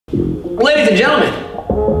and gentlemen,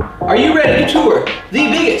 are you ready to tour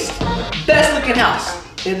the biggest, best looking house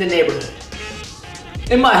in the neighborhood?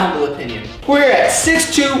 In my humble opinion. We're here at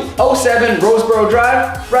 6207 Rosebourgh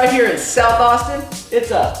Drive, right here in South Austin.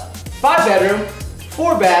 It's a 5-bedroom,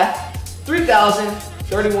 4-bath,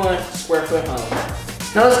 3,031 square foot home.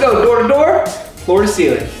 Now let's go door to door, floor to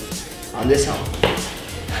ceiling on this home.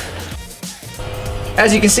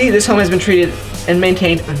 As you can see, this home has been treated and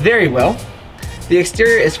maintained very well. The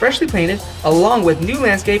exterior is freshly painted, along with new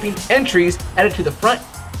landscaping and trees added to the front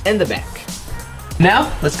and the back.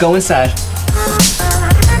 Now, let's go inside.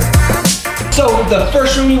 So the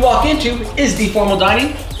first room you walk into is the formal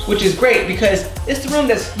dining, which is great because it's the room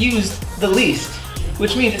that's used the least,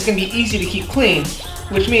 which means it's gonna be easy to keep clean,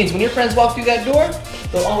 which means when your friends walk through that door,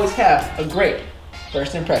 they'll always have a great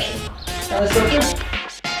first impression. Now let's go through.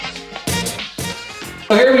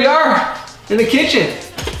 So here we are in the kitchen.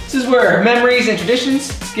 This is where memories and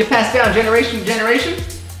traditions get passed down generation to generation.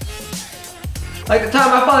 Like the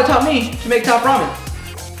time my father taught me to make top ramen.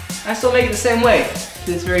 I still make it the same way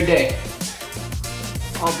to this very day.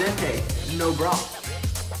 Al dente, no broth.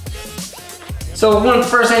 So one of the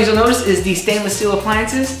first things you'll notice is the stainless steel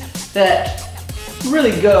appliances that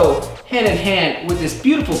really go hand in hand with this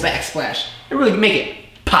beautiful backsplash. They really make it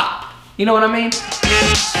pop. You know what I mean?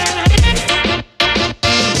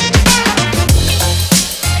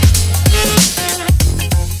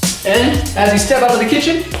 And as you step out of the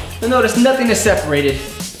kitchen, you'll notice nothing is separated.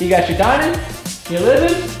 You got your dining, your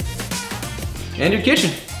living, and your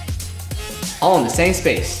kitchen, all in the same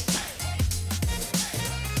space.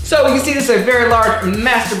 So you can see this is a very large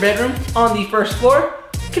master bedroom on the first floor,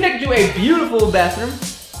 connected to a beautiful bathroom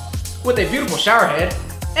with a beautiful shower head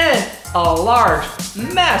and a large,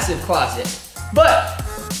 massive closet. But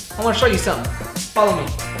I want to show you something. Follow me.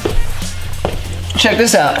 Check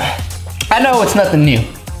this out. I know it's nothing new,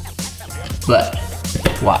 but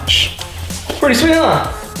watch. Pretty sweet,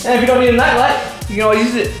 huh? And if you don't need a nightlight, you can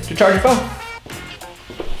always use it to charge your phone.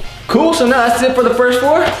 Cool, so now that's it for the first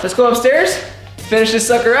floor. Let's go upstairs, finish this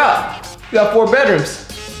sucker out. We got 4 bedrooms,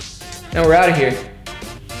 and we're out of here.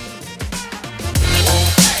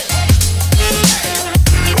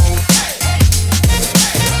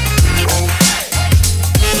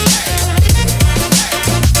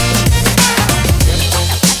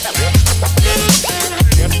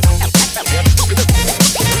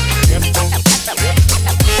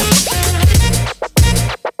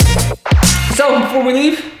 So before we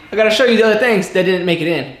leave, I gotta show you the other things that didn't make it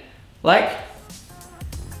in. Like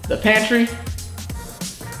the pantry,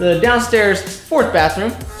 the downstairs 4th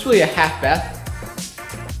bathroom. It's really a half bath.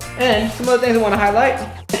 And some other things I wanna highlight.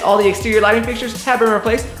 All the exterior lighting fixtures have been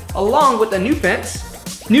replaced, along with a new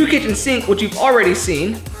fence, new kitchen sink, which you've already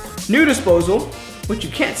seen, new disposal, which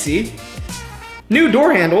you can't see, new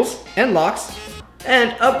door handles and locks,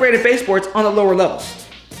 and upgraded baseboards on the lower levels.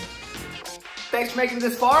 Thanks for making it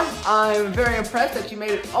this far. I'm very impressed that you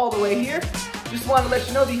made it all the way here. Just wanted to let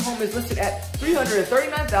you know the home is listed at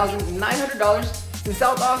 $339,900 in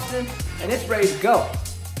South Austin, and it's ready to go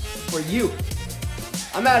for you.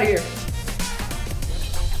 I'm out of here.